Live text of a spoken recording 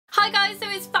Hi guys, so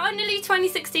it's finally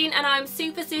 2016 and I'm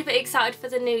super excited for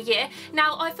the new year.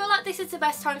 Now I feel like this is the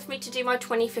best time for me to do my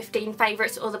 2015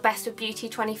 favourites or the best of beauty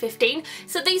 2015.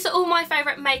 So these are all my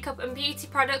favourite makeup and beauty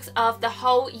products of the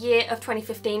whole year of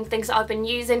 2015, things that I've been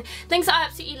using, things that I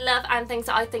absolutely love and things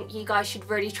that I think you guys should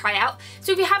really try out.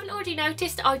 So if you haven't already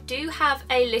noticed, I do have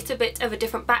a little bit of a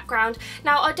different background.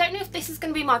 Now I don't know if this is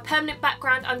going to be my permanent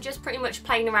background, I'm just pretty much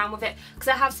playing around with it because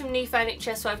I have some new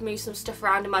furniture, so I've moved some stuff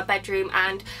around in my bedroom,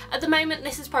 and at the moment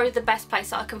this is probably the best place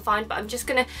that I can find, but I'm just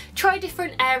going to try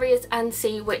different areas and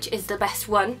see which is the best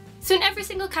one. So in every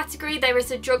single category there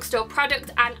is a drugstore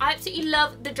product, and I absolutely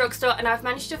love the drugstore, and I've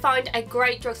managed to find a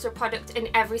great drugstore product in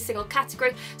every single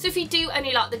category. So if you do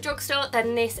only like the drugstore,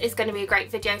 then this is going to be a great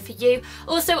video for you.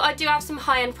 Also, I do have some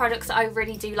high-end products that I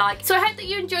really do like. So I hope that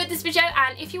you enjoyed this video,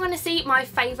 and if you want to see my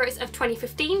favourites of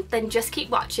 2015, then just keep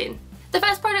watching. The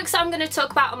first products I'm going to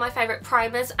talk about are my favourite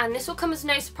primers, and this will come as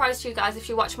no surprise to you guys if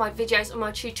you watch my videos or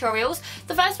my tutorials.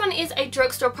 The first one is a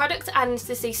drugstore product, and this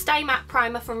is the Stay Matte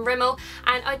Primer from Rimmel,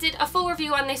 and I did a full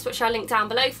review on this which I'll link down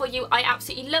below for you. I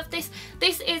absolutely love this.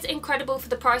 This is incredible for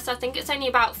the price. I think it's only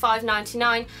about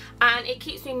 $5.99 and it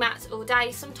keeps me matte all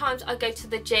day. Sometimes I go to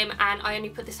the gym and I only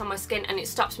put this on my skin and it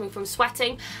stops me from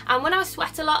sweating, and when I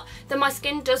sweat a lot then my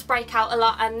skin does break out a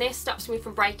lot, and this stops me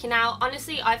from breaking out.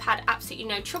 Honestly, I've had absolutely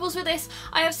no troubles with this.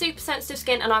 I have super sensitive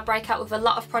skin and I break out with a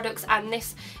lot of products, and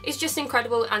this is just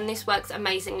incredible and this works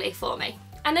amazingly for me.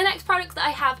 And the next product that I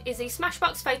have is the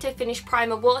Smashbox Photo Finish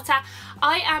Primer Water.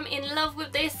 I am in love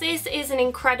with this. This is an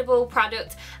incredible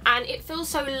product and it feels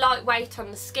so lightweight on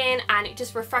the skin, and it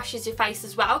just refreshes your face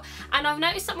as well. And I've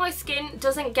noticed that my skin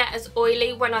doesn't get as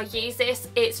oily when I use this.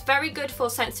 It's very good for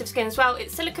sensitive skin as well.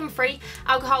 It's silicone free,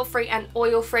 alcohol free and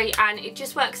oil free, and it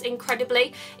just works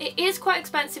incredibly. It is quite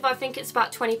expensive, I think it's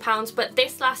about £20, but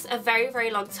this lasts a very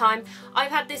long time.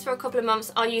 I've had this for a couple of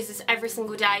months. I use this every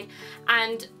single day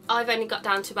and I've only got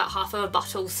down to about half of a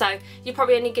bottle, so you're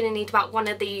probably only going to need about one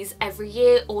of these every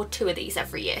year or two of these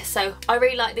every year. So I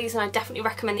really like these and I definitely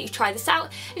recommend that you try this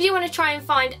out if you want to try and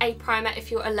find a primer if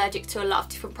you're allergic to a lot of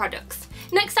different products.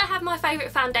 Next I have my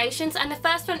favourite foundations, and the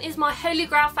first one is my Holy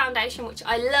Grail foundation, which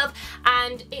I love,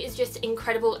 and it is just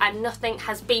incredible and nothing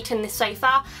has beaten this so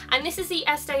far. And this is the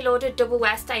Estee Lauder Double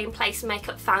Wear Stay in Place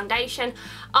Makeup Foundation.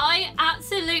 I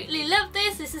absolutely love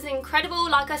this. This is incredible.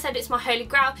 Like I said, it's my Holy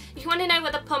Grail. If you want to know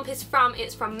where the pump is from,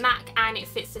 it's from MAC, and it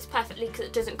fits this perfectly because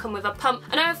it doesn't come with a pump.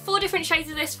 And I have 4 different shades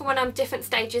of this for when I'm different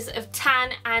stages of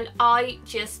tan, and I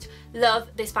just love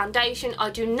this foundation. I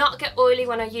do not get oily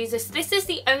when I use this. This is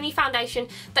the only foundation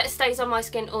that stays on my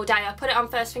skin all day. I put it on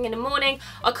first thing in the morning.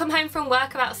 I come home from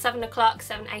work about 7 o'clock,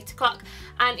 8 o'clock,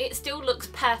 and it still looks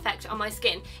perfect on my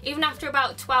skin. Even after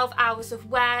about 12 hours of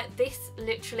wear, this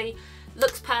literally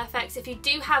looks perfect. If you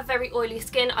do have very oily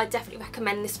skin, I definitely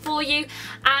recommend this for you.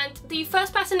 And the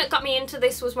first person that got me into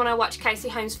this was when I watched Casey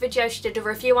Holmes' video. She did a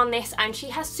review on this and she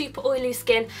has super oily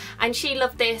skin and she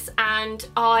loved this, and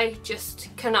I just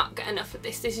cannot get enough of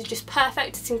this. This is just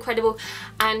perfect, it's incredible,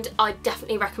 and I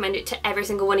definitely recommend it to every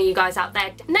single one of you guys out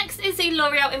there. Next is the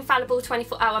L'Oreal Infallible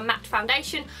 24-Hour Matte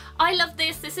Foundation. I love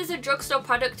this. This is a drugstore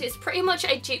product. It's pretty much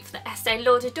a dupe for the Estee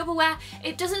Lauder Double Wear.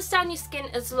 It doesn't stay on your skin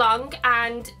as long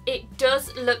and it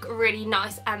does look really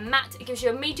nice and matte. It gives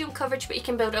you a medium coverage, but you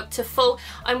can build up to full.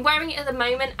 I'm wearing it at the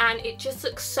moment and it just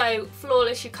looks so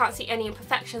flawless. You can't see any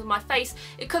imperfections on my face.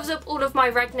 It covers up all of my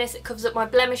redness, it covers up my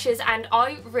blemishes, and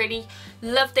I really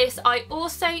love this. I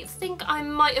also think I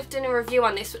might have done a review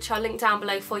on this, which I'll link down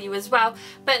below for you as well,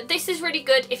 but this is really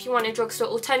good if you want a drugstore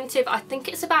alternative. I think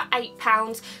it's about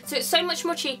 £8, so it's so much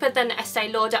more cheaper than the Estee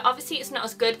Lauder. Obviously it's not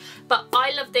as good, but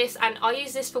I love this and I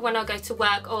use this for when I go to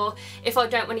work, or if I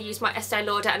don't want to use my Estee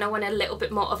Lauder and I want a little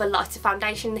bit more of a lighter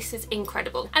foundation. This is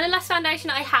incredible. And the last foundation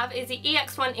I have is the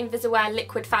EX1 Invisiwear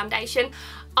Liquid Foundation.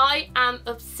 I am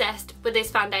obsessed with this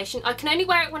foundation. I can only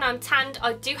wear it when I'm tanned.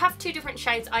 I do have 2 different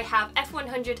shades. I have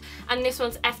F100 and this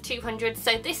one's F200,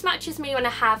 so this matches me when I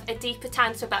have a deeper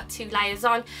tan, so about 2 layers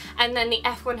on, and then the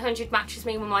F100 matches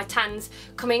me when my tan's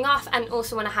coming off and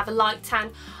also when I have a light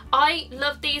tan. I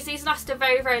love these. These last a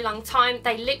very long time.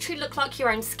 They literally look like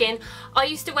your own skin. I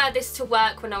used to wear this to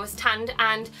work when I was tanned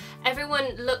and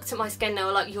everyone looked at my skin, they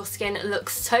were like, your skin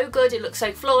looks so good, it looks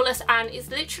so flawless, and it's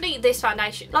literally this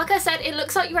foundation. Like I said, it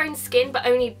looks like your own skin but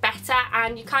only better,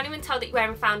 and you can't even tell that you're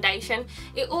wearing foundation.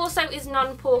 It also is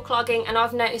non-pore clogging, and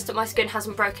I've noticed that my skin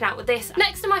hasn't broken out with this.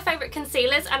 Next are my favourite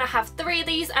concealers, and I have 3 of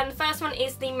these, and the first one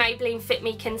is the Maybelline Fit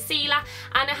Me Concealer,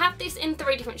 and I have this in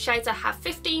 3 different shades. I have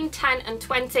 15, 10 and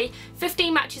 20.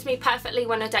 15 matches me perfectly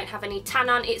when I don't have any tan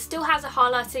on. It still has a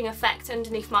highlighting effect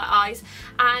underneath my eyes,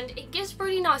 and and it gives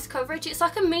really nice coverage. It's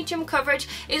like a medium coverage.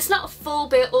 It's not full,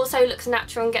 but it also looks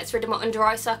natural and gets rid of my under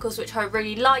eye circles, which I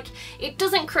really like. It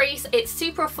doesn't crease, it's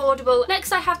super affordable.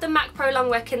 Next I have the MAC Pro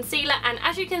Longwear Concealer, and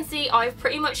as you can see I've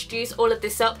pretty much used all of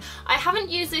this up. I haven't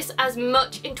used this as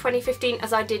much in 2015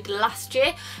 as I did last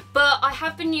year, but I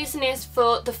have been using this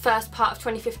for the first part of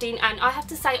 2015 and I have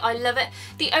to say I love it.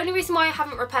 The only reason why I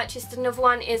haven't repurchased another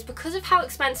one is because of how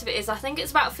expensive it is. I think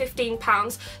it's about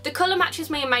 £15. The colour matches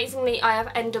me amazingly. I have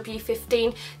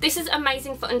NW15. This is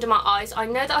amazing for under my eyes. I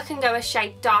know that I can go a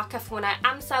shade darker for when I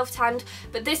am self-tanned,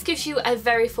 but this gives you a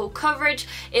very full coverage.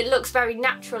 It looks very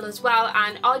natural as well,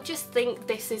 and I just think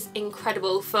this is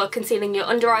incredible for concealing your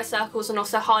under eye circles and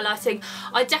also highlighting.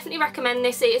 I definitely recommend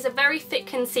this. It is a very thick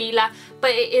concealer,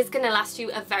 but it is going to last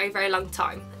you a very, very long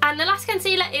time. And the last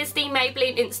concealer is the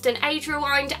Maybelline Instant Age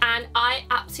Rewind, and I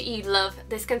absolutely love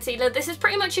this concealer. This is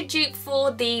pretty much a dupe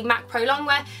for the MAC Pro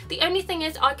Longwear. The only thing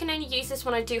is I can only use this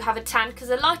when I do have a tan, because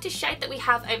the lightest shade that we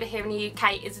have over here in the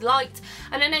UK is light,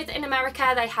 and I know that in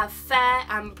America they have fair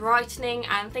and brightening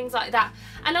and things like that,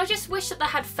 and I just wish that they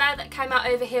had fair that came out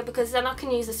over here, because then I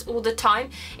can use this all the time.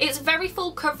 It's very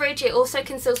full coverage. It also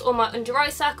conceals all my under eye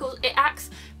circles. It acts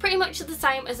pretty much the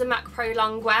same as a MAC Pro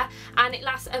Longwear, and it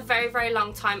lasts a very, very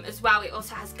long time as well. It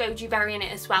also has goji berry in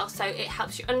it as well, so it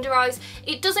helps your under eyes.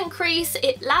 It doesn't crease.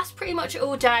 It lasts pretty much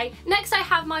all day. Next I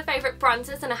have my favourite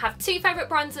bronzers, and I have two favourite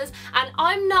bronzers, and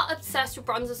I'm not obsessed with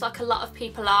bronzers like a lot of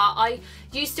people are. I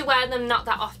used to wear them not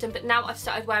that often, but now I've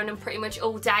started wearing them pretty much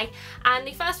all day. And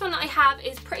the first one that I have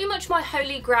is pretty much my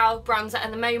holy grail bronzer at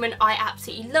the moment. I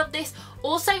absolutely love this.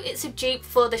 Also, it's a dupe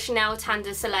for the Chanel Tan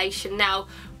de Soleil Chanel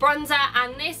bronzer,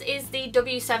 and this is the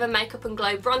W7 Makeup and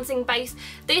Glow bronzing base.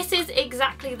 This is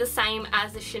exactly the same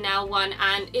as the Chanel one,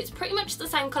 and it's pretty much the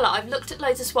same colour. I've looked at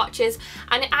loads of swatches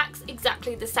and it acts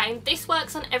exactly the same. This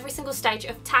works on every single stage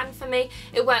of tan for me.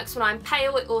 It works when I'm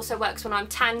pale, it also works when I'm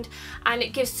tanned, and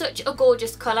it gives such a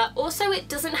gorgeous colour. Also, it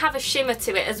doesn't have a shimmer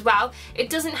to it as well. It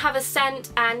doesn't have a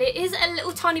scent, and it is a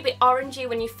little tiny bit orangey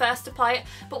when you first apply it,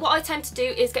 but what I tend to do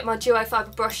is get my duo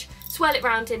fibre brush, swirl it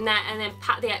round in there, and then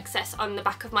pat the excess on the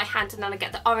back of my hand, and then I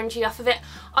get the orangey off of it.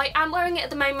 I am wearing it at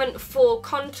the moment for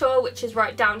contour, which is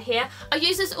right down here. I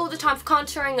use this all the time for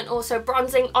contouring and also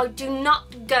bronzing. I do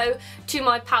not go to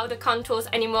my powder contours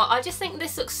anymore. I just think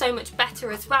this looks so much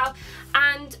better as well,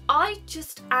 and I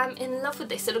just am in love with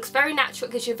this. It looks very natural,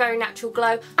 it gives you a very natural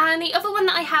glow. And the other one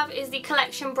that I have is the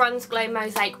Collection Bronze Glow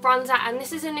Mosaic bronzer, and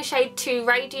this is in the shade 2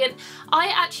 Radiant.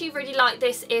 I actually really like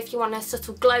this if you want a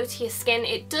subtle glow to your skin.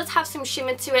 It does have some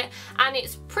shimmer to it, and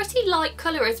it's pretty light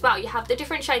colour as well. You have the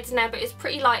different shades in there, but it's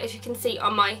pretty light. As you can see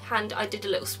on my hand, I did a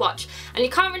little swatch and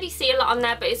you can't really see a lot on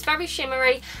there, but it's very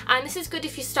shimmery, and this is good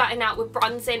if you're starting out with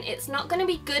bronzing. It's not going to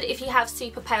be good if you have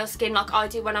super pale skin like I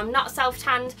do when I'm not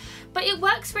self-tanned, but it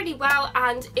works really well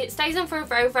and it stays on for a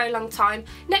very, very long time.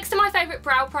 Next to my favourite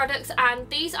brow products, and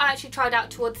these I actually tried out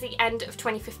towards the end of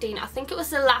 2015. I think it was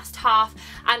the last half,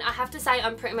 and I have to say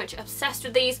I'm pretty much obsessed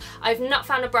with these. I've not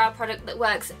found a brow product that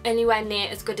works anywhere near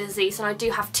as good as these, and I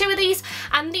do have two of these,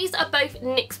 and these are both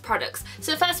NYX products.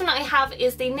 So the first one that I have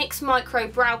is the NYX Micro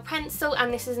Brow Pencil,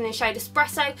 and this is in the shade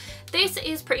Espresso. This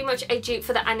is pretty much a dupe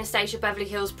for the Anastasia Beverly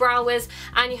Hills Brow Wiz,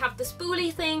 and you have the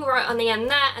spoolie thing right on the end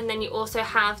there, and then you also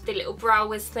have the little Brow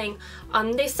Wiz thing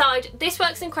on this side. This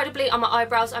works incredibly on my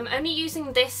eyebrows. I'm only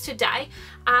using this today,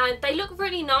 and they look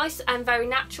really nice and very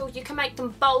natural. You can make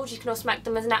them bold, you can also make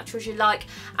them as natural as you like,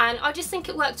 and I just think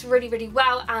it works really, really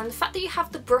well. And the fact that you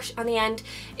have the brush on the end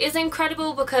is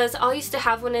incredible, because I used to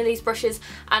have one of these brushes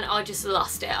and I just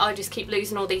lost it. I just keep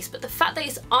losing all these, but the fact that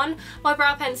it's on my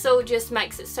brow pencil just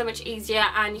makes it so much easier,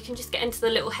 and you can just get into the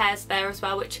little hairs there as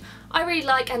well, which I really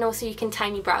like, and also you can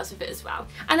tame your brows with it as well.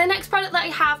 And the next product that I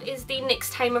have is the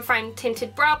NYX Tame Frame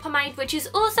Tinted Brow Pomade, which is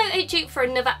also a dupe for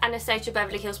another Anastasia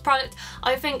Beverly Hills product.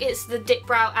 I think it's the Dip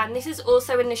Brow, and this is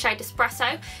also in the shade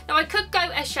Espresso. Now I could go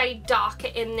a shade darker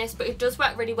in this, but it does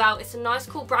work really well. It's a nice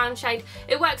cool brown shade.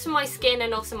 It works for my skin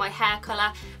and also my hair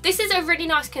colour. This is a really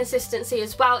nice consistency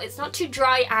as well. It's not too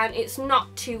dry and it's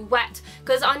not too wet,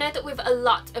 because I know that with a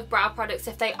lot of brow products,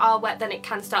 if they are wet, then it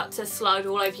can start to slide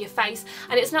all over your face,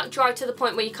 and it's not dry to the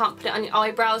point where you can't put it on your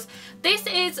eyebrows. This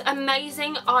is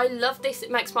amazing. I love this. It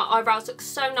makes my eyebrows look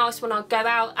so nice when I go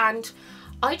out, and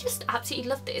I just absolutely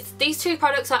love this. These two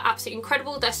products are absolutely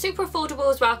incredible. They're super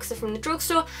affordable as well because they're from the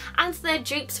drugstore, and they're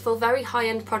dupes for very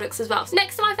high-end products as well.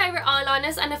 Next to my favourite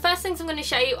eyeliners, and the first things I'm going to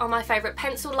show you are my favourite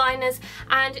pencil liners,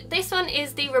 and this one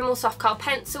is the Rimmel Soft Curl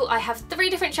Pencil. I have 3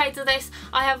 different shades of this.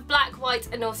 I have black, white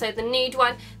and also the nude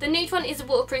one. The nude one is a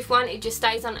waterproof one. It just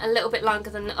stays on a little bit longer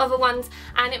than the other ones,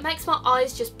 and it makes my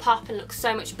eyes just pop and look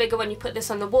so much bigger when you put this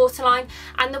on the waterline.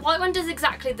 And the white one does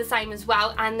exactly the same as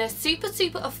well, and they're super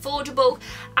affordable,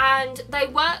 and they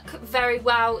work very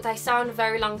well. They stay on a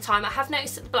very long time. I have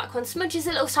noticed that the black one smudges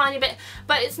a little tiny bit,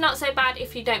 but it's not so bad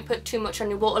if you don't put too much on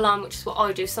your waterline, which is what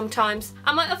I do sometimes.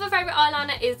 And my other favourite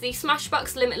eyeliner is the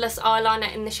Smashbox Limitless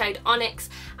eyeliner in the shade Onyx,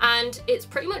 and it's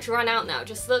pretty much run out now.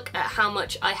 Just look at how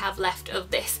much I have left of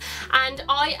this, and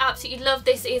I absolutely love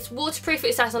this. It's waterproof,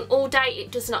 it stays on all day,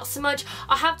 it does not smudge.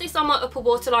 I have this on my upper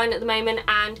waterline at the moment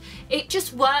and it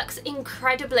just works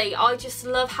incredibly. I just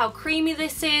love how creamy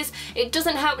this is. It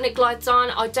doesn't hurt when it glides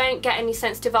on. I don't get any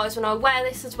sensitive eyes when I wear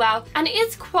this as well, and it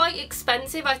is quite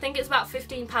expensive. I think it's about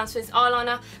 £15 for this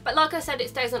eyeliner, but like I said, it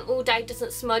stays on all day,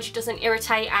 doesn't smudge, doesn't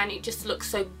irritate, and it just looks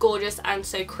so gorgeous and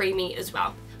so creamy as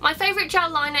well. My favourite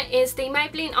gel liner is the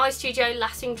Maybelline Eye Studio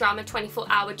Lasting Drama 24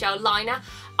 Hour Gel Liner.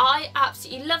 I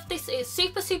absolutely love this. It's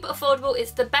super affordable.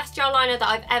 It's the best gel liner that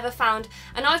I've ever found,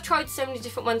 and I've tried so many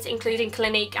different ones including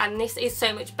Clinique, and this is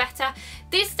so much better.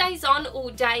 This stays on all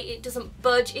day, it doesn't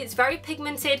budge, it's very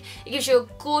pigmented, it gives you a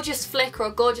gorgeous flick or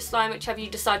a gorgeous line, whichever you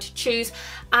decide to choose,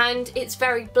 and it's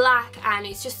very black, and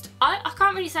it's just, I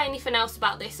can't really say anything else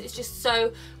about this. It's just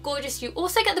so gorgeous. You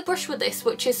also get the brush with this,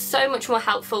 which is so much more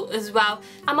helpful as well.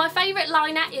 And my favourite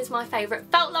liner is my favourite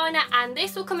felt liner, and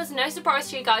this will come as no surprise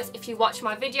to you guys if you watch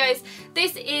my videos.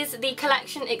 This is the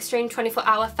Collection Extreme 24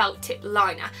 Hour Felt Tip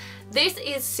Liner. This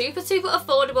is super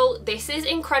affordable. This is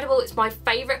incredible. It's my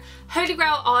favourite holy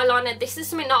grail eyeliner. This is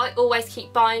something that I always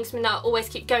keep buying, something that I always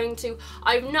keep going to.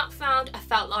 I've not found a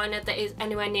felt liner that is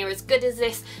anywhere near as good as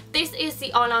this. This is the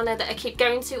eyeliner that I keep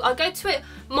going to. I go to it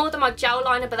more than my gel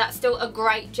liner, but that's still a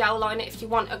great gel liner. If you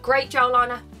want a great gel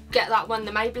liner, get that one,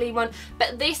 the Maybelline one.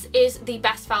 But this is the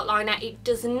best felt liner. It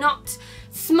does not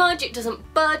smudge, it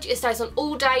doesn't budge, it stays on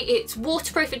all day, it's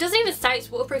waterproof. It doesn't even say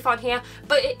it's waterproof on here,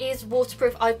 but it is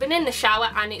waterproof. I've been in the shower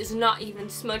and it is not even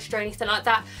smudged or anything like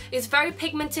that. It's very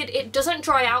pigmented, it doesn't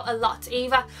dry out a lot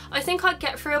either. I think I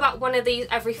get through about one of these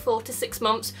every 4 to 6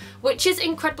 months, which is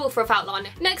incredible for a felt liner.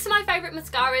 Next to my favourite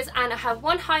mascaras, and I have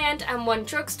one high-end and one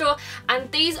drugstore, and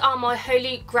these are my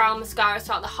holy grail mascaras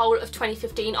throughout the whole of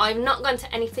 2015. I have not gone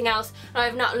to anything else, and I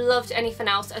have not loved anything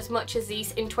else as much as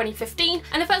these in 2015.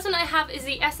 And the first one I have is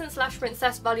the Essence Lash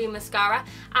Princess Volume Mascara,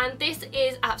 and this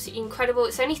is absolutely incredible.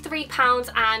 It's only £3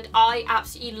 and I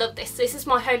absolutely love this. This is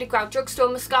my holy grail drugstore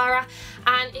mascara,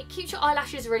 and it keeps your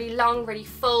eyelashes really long, really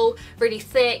full, really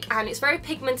thick, and it's very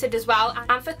pigmented as well.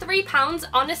 And for £3,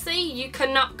 honestly, you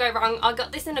cannot go wrong. I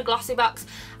got this in a glossy box,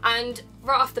 and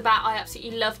right off the bat I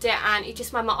absolutely loved it, and it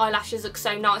just made my eyelashes look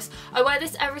so nice. I wear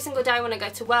this every single day when I go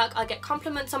to work. I get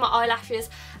compliments on my eyelashes,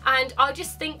 and I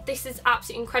just think this is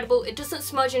absolutely incredible. It doesn't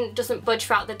smudge and it doesn't budge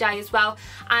throughout the day as well,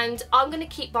 and I'm going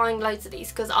to keep buying loads of these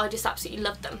because I just absolutely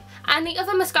love them. And the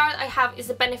other mascara that I have is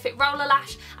the Benefit Roller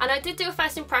Lash, and I did do a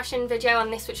first impression video on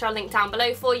this, which I'll link down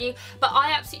below for you, but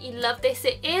I absolutely love this.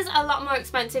 It is a lot more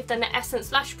expensive than the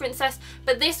Essence Lash Princess,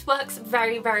 but this works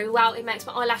very well. It makes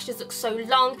my eyelashes look so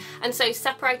long and so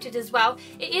separated as well.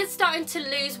 It is starting to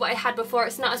lose what I had before.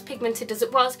 It's not as pigmented as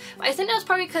it was, but I think that's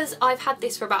probably because I've had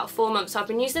this for about 4 months. So I've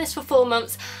been using this for 4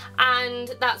 months,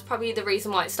 and that's probably the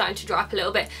reason why it's starting to dry up a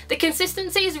little bit. The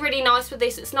consistency is really nice with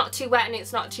this. It's not too wet and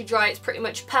it's not too dry. It's pretty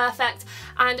much perfect,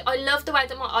 and I love the way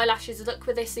that my eyelashes look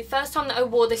with this. The first time that I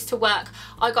wore this to work,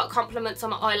 I got compliments on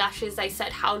my eyelashes. They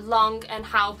said how long and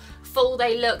how full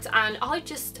they looked, and I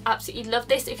just absolutely love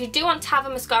this. If you do want to have a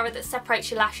mascara that separates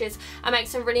your lashes and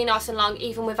makes them really nice and long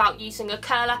even without using a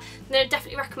curler, then I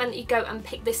definitely recommend that you go and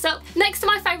pick this up. Next to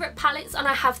my favourite palettes, and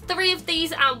I have 3 of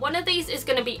these, and one of these is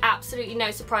going to be absolutely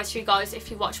no surprise to you guys if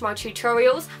you watch my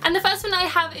tutorials. And the first one I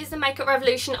have is the Makeup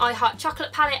Revolution I Heart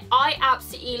Chocolate palette. I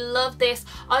absolutely love this.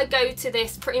 I go to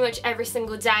this pretty much every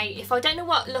single day. If I don't know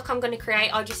what look I'm going to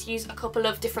create, I just use a couple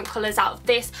of different colours out of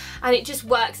this, and it just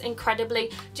works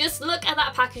incredibly. Just look at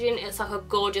that packaging, it's like a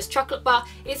gorgeous chocolate bar.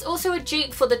 It's also a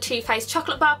dupe for the Too Faced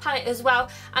chocolate bar palette as well,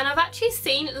 and I've actually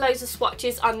seen loads of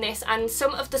swatches on this, and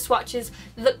some of the swatches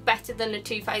look better than the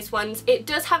Too Faced ones. It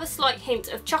does have a slight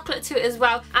hint of chocolate to it as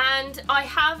well, and I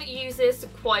have used this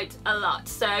quite a lot,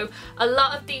 so a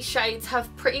lot of these shades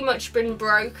have pretty much been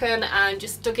broken and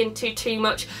just dug into too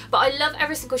much, but I love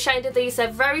every single shade of these. They're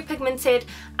very pigmented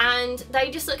and they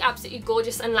just look absolutely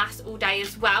gorgeous and last all day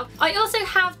as well. I also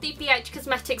have the BH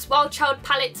Cosmetics Wild Child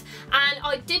palette, and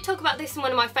I did talk about this in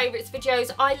one of my favourites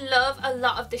videos. I love a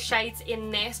lot of the shades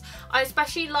in this. I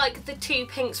especially like the two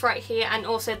pinks right here and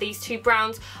also these two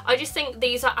browns. I just think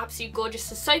these are absolutely gorgeous.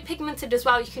 They're so pigmented as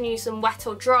well, you can use them wet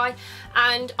or dry,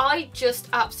 and I just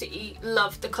absolutely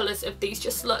love the colours of these.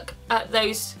 Just look at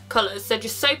those colours, they're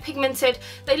just so pigmented,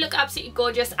 they look absolutely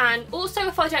gorgeous. And also,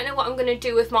 if I don't know what I'm going to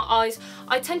do with my eyes,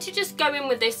 I tend to just go in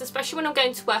with this, especially when I'm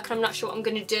going to work and I'm not sure what I'm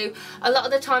going to do. A lot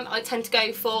of the time I tend to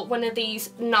go for one of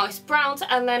these nice browns,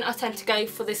 and then I tend to go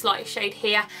for this lighter shade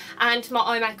here, and my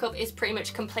eye makeup is pretty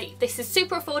much complete. This is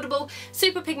super affordable,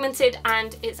 super pigmented,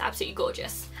 and it's absolutely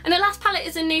gorgeous. And the last palette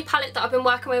is a new palette that I've been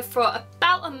working with for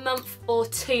about a month or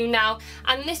two now,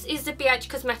 and this is the BH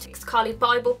Cosmetics Carly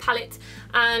Bible palette,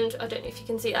 and I don't know if you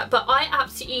can see that, but I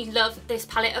absolutely love this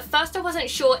palette. At first I wasn't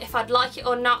sure if I'd like it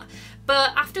or not,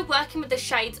 but after working with the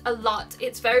shades a lot,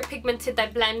 it's very pigmented, they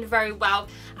blend very well,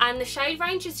 and the shade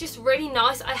range is just really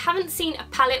nice. I haven't seen a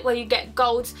palette where you get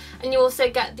golds and you also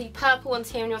get the purple ones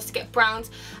here, and you also get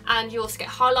browns, and you also get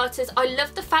highlighters. I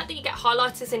love the fact that you get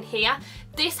highlighters in here.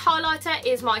 This highlighter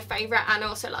is my favourite, and I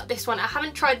also like this one. I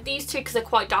haven't tried these two because they're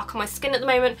quite dark on my skin at the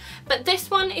moment, but this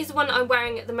one is the one I'm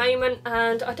wearing at the moment,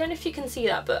 and I don't know if you can see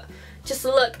that, but just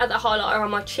look at the highlighter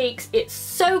on my cheeks. It's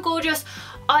so gorgeous.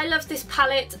 I love this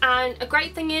palette, and a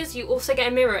great thing is you also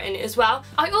get a mirror in it as well.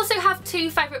 I also have two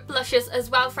favourite blushes as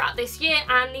well throughout this year,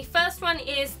 and the first one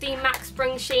is the MAC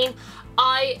Spring Sheen.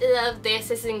 I love this.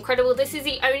 This is incredible. This is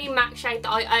the only MAC shade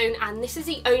that I own, and this is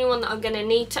the only one that I'm going to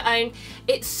need to own.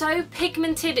 It's so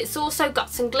pigmented. It's also got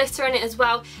some glitter in it as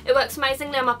well. It works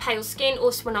amazingly on my pale skin.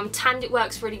 Also when I'm tanned it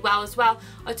works really well as well.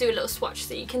 I'll do a little swatch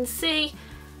so you can see.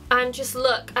 And just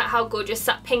look at how gorgeous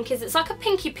that pink is. It's like a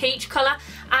pinky peach colour,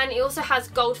 and it also has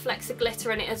gold flecks of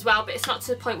glitter in it as well, but it's not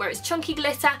to the point where it's chunky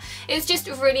glitter. It's just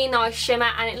a really nice shimmer,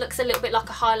 and it looks a little bit like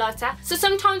a highlighter. So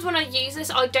sometimes when I use this,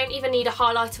 I don't even need a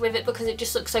highlighter with it because it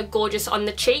just looks so gorgeous on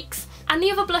the cheeks. And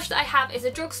the other blush that I have is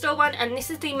a drugstore one, and this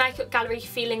is the Makeup Gallery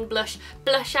Feeling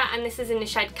Blusher, and this is in the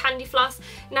shade Candy Floss.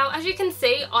 Now, as you can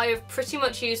see, I have pretty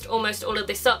much used almost all of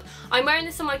this up. I'm wearing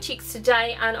this on my cheeks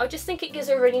today, and I just think it gives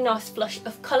a really nice flush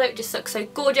of colour. It just looks so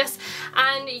gorgeous,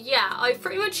 and yeah, I've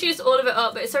pretty much used all of it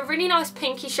up, but it's a really nice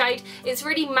pinky shade. It's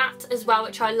really matte as well,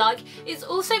 which I like. It's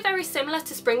also very similar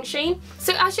to Spring Sheen.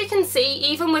 So as you can see,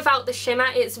 even without the shimmer,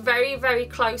 it's very, very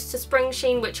close to Spring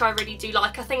Sheen, which I really do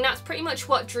like. I think that's pretty much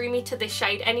what drew me to this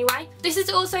shade anyway. This is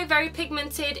also very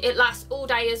pigmented. It lasts all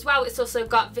day as well. It's also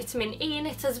got vitamin E in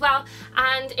it as well,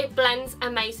 and it blends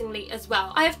amazingly as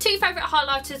well. I have two favourite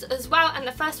highlighters as well, and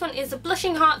the first one is the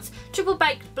Blushing Hearts Triple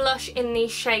Baked Blush in the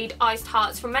shade Iced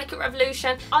Hearts from Makeup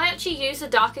Revolution. I actually use a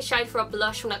darker shade for a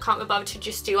blush when I can't be bothered to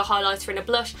just do a highlighter and a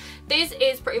blush. This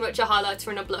is pretty much a highlighter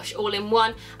and a blush all in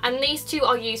one, and these two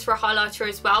I'll use for a highlighter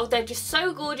as well. They're just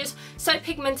so gorgeous, so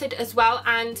pigmented as well,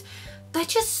 and they're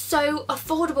just so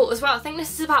affordable as well. I think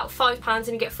this is about £5 and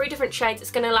you get 3 different shades. It's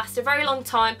going to last a very long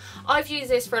time. I've used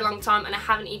this for a long time and I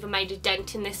haven't even made a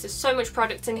dent in this. There's so much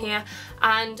product in here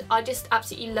and I just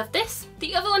absolutely love this.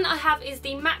 The other one I have is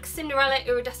the MAC Cinderella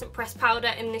Iridescent Pressed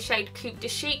Powder in the shade Coupe de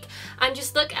Chic, and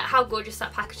just look at how gorgeous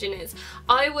that packaging is.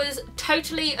 I was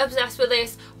totally obsessed with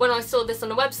this when I saw this on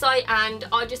the website and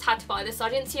I just had to buy this. I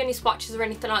didn't see any swatches or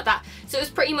anything like that, so it was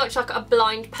pretty much like a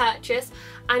blind purchase.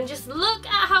 And just look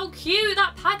at how cute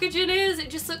that packaging is. It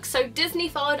just looks so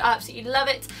Disney-fied. I absolutely love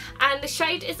it. And the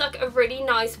shade is like a really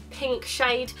nice pink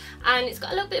shade, and it's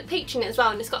got a little bit of peach in it as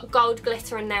well, and it's got gold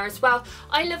glitter in there as well.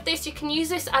 I love this. You can use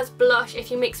this as blush. If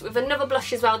you mix it with another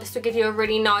blush as well, this will give you a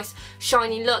really nice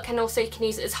shiny look, and also you can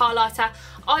use it as highlighter.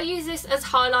 I use this as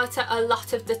highlighter a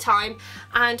lot of the time,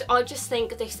 and I just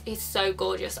think this is so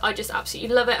gorgeous. I just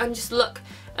absolutely love it, and just look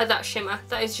at that shimmer.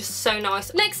 That is just so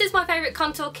nice. Next is my favourite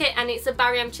contour kit, and it's the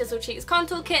Barry M Chisel Cheeks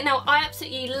contour kit. Now I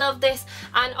absolutely love this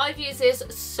and I've used this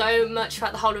so much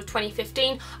throughout the whole of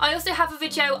 2015. I also have a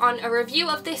video on a review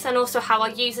of this and also how I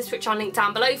use this, which I'll link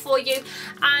down below for you.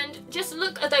 And just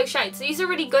look at those shades. These are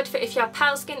really good for if you have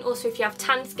pale skin, also if you have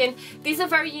tan skin. These are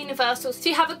very universal. So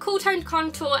you have a cool toned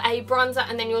contour, a bronzer,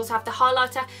 and then you also have the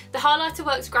highlighter. The highlighter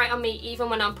works great on me even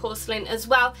when I'm porcelain as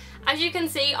well. As you can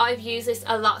see, I've used this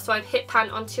a lot, so I've hit pan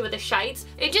on 2 of the shades.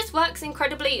 It just works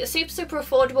incredibly. It's super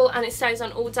affordable and it stays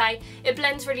on all day. It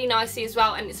blends really nicely as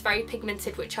well, and it's very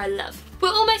pigmented, which I love. We're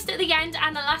almost at the end,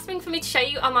 and the last thing for me to show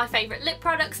you are my favourite lip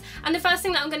products, and the first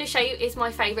thing that I'm going to show you is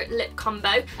my favourite lip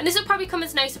combo, and this will probably come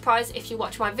as no surprise if you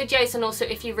watch my videos and also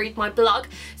if you read my blog.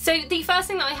 So the first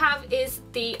thing that I have is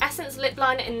the Essence lip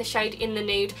liner in the shade In the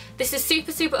Nude. This is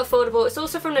super affordable. It's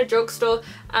also from the drugstore,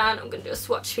 and I'm going to do a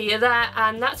swatch for you there,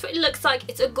 and that's what it looks like.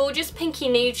 It's a gorgeous pinky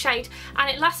nude shade, and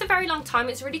it lasts a very long time.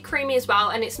 It's really creamy as well,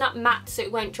 and it's not matte, so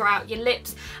it won't dry out your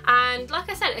lips, and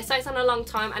like I said, it stays on a long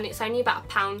time, and it's only about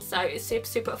 £1, so it's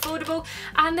super affordable.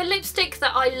 And the lipstick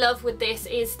that I love with this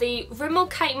is the Rimmel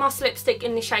Kate Moss lipstick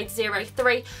in the shade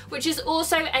 03, which is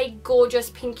also a gorgeous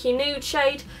pinky nude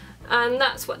shade, and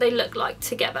that's what they look like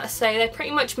together, so they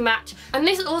pretty much match. And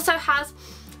this also has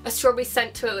a strawberry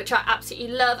scent to it, which I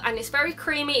absolutely love, and it's very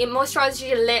creamy. It moisturises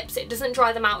your lips, it doesn't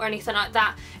dry them out or anything like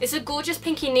that. It's a gorgeous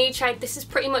pinky nude shade. This is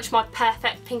pretty much my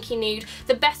perfect pinky nude,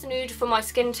 the best nude for my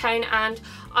skin tone, and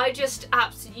I just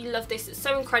absolutely love this. It's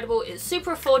so incredible. It's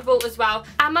super affordable as well.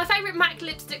 And my favourite MAC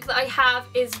lipstick that I have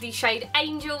is the shade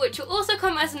Angel, which will also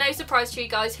come as no surprise to you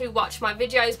guys who watch my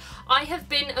videos. I have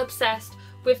been obsessed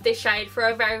with this shade for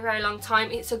a very long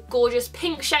time. It's a gorgeous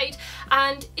pink shade,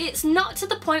 and it's not to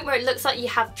the point where it looks like you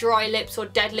have dry lips or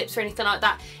dead lips or anything like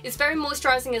that. It's very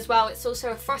moisturising as well. It's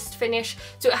also a frost finish,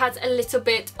 so it has a little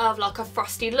bit of like a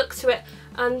frosty look to it,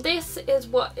 and this is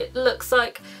what it looks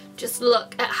like. Just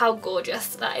look at how gorgeous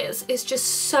that is. It's just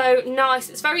so nice.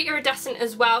 It's very iridescent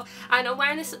as well, and I'm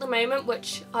wearing this at the moment,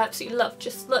 which I absolutely love.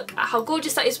 Just look at how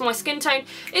gorgeous that is for my skin tone.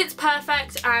 It's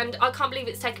perfect, and I can't believe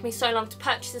it's taken me so long to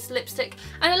purchase this lipstick.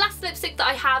 And the last lipstick that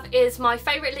I have is my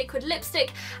favourite liquid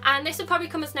lipstick, and this will probably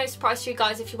come as no surprise to you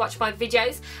guys if you watch my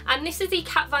videos, and this is the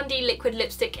Kat Von D liquid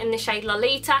lipstick in the shade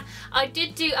Lolita. I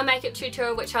did do a makeup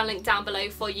tutorial which I'll link down below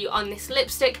for you on this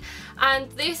lipstick,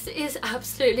 and this is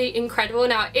absolutely incredible.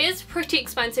 Now, it is pretty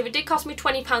expensive. It did cost me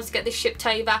 £20 to get this shipped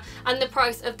over, and the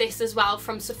price of this as well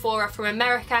from Sephora from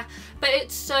America, but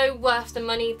it's so worth the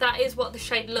money. That is what the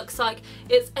shade looks like.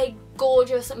 It's a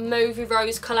gorgeous mauvey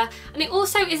rose colour, and it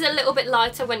also is a little bit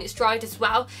lighter when it's dried as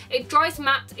well. It dries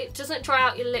matte, it doesn't dry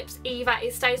out your lips either.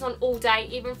 It stays on all day,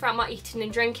 even throughout my eating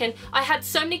and drinking. I had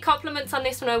so many compliments on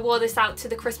this when I wore this out to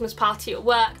the Christmas party at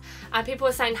work, and people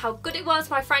were saying how good it was.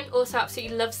 My friend also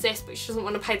absolutely loves this, but she doesn't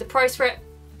want to pay the price for it,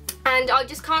 and I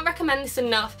just can't recommend this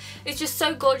enough. It's just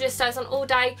so gorgeous, stays on all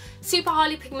day, super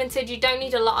highly pigmented, you don't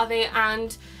need a lot of it,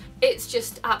 and it's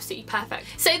just absolutely perfect.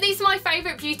 So these are my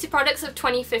favourite beauty products of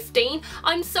 2015.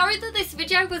 I'm sorry that this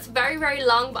video was very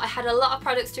long, but I had a lot of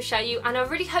products to show you, and I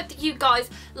really hope that you guys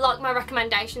like my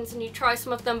recommendations and you try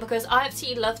some of them, because I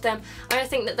absolutely love them. I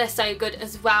think that they're so good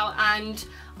as well, and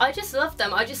I just love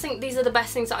them. I just think these are the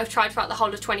best things that I've tried throughout the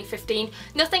whole of 2015.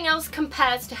 Nothing else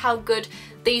compares to how good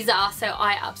these are, so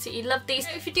I absolutely love these.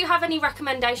 So if you do have any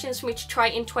recommendations for me to try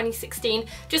in 2016,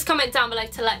 just comment down below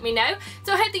to let me know.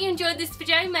 So I hope that you enjoyed this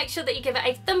video. Make sure that you give it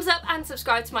a thumbs up and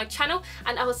subscribe to my channel,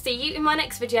 and I will see you in my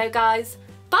next video, guys.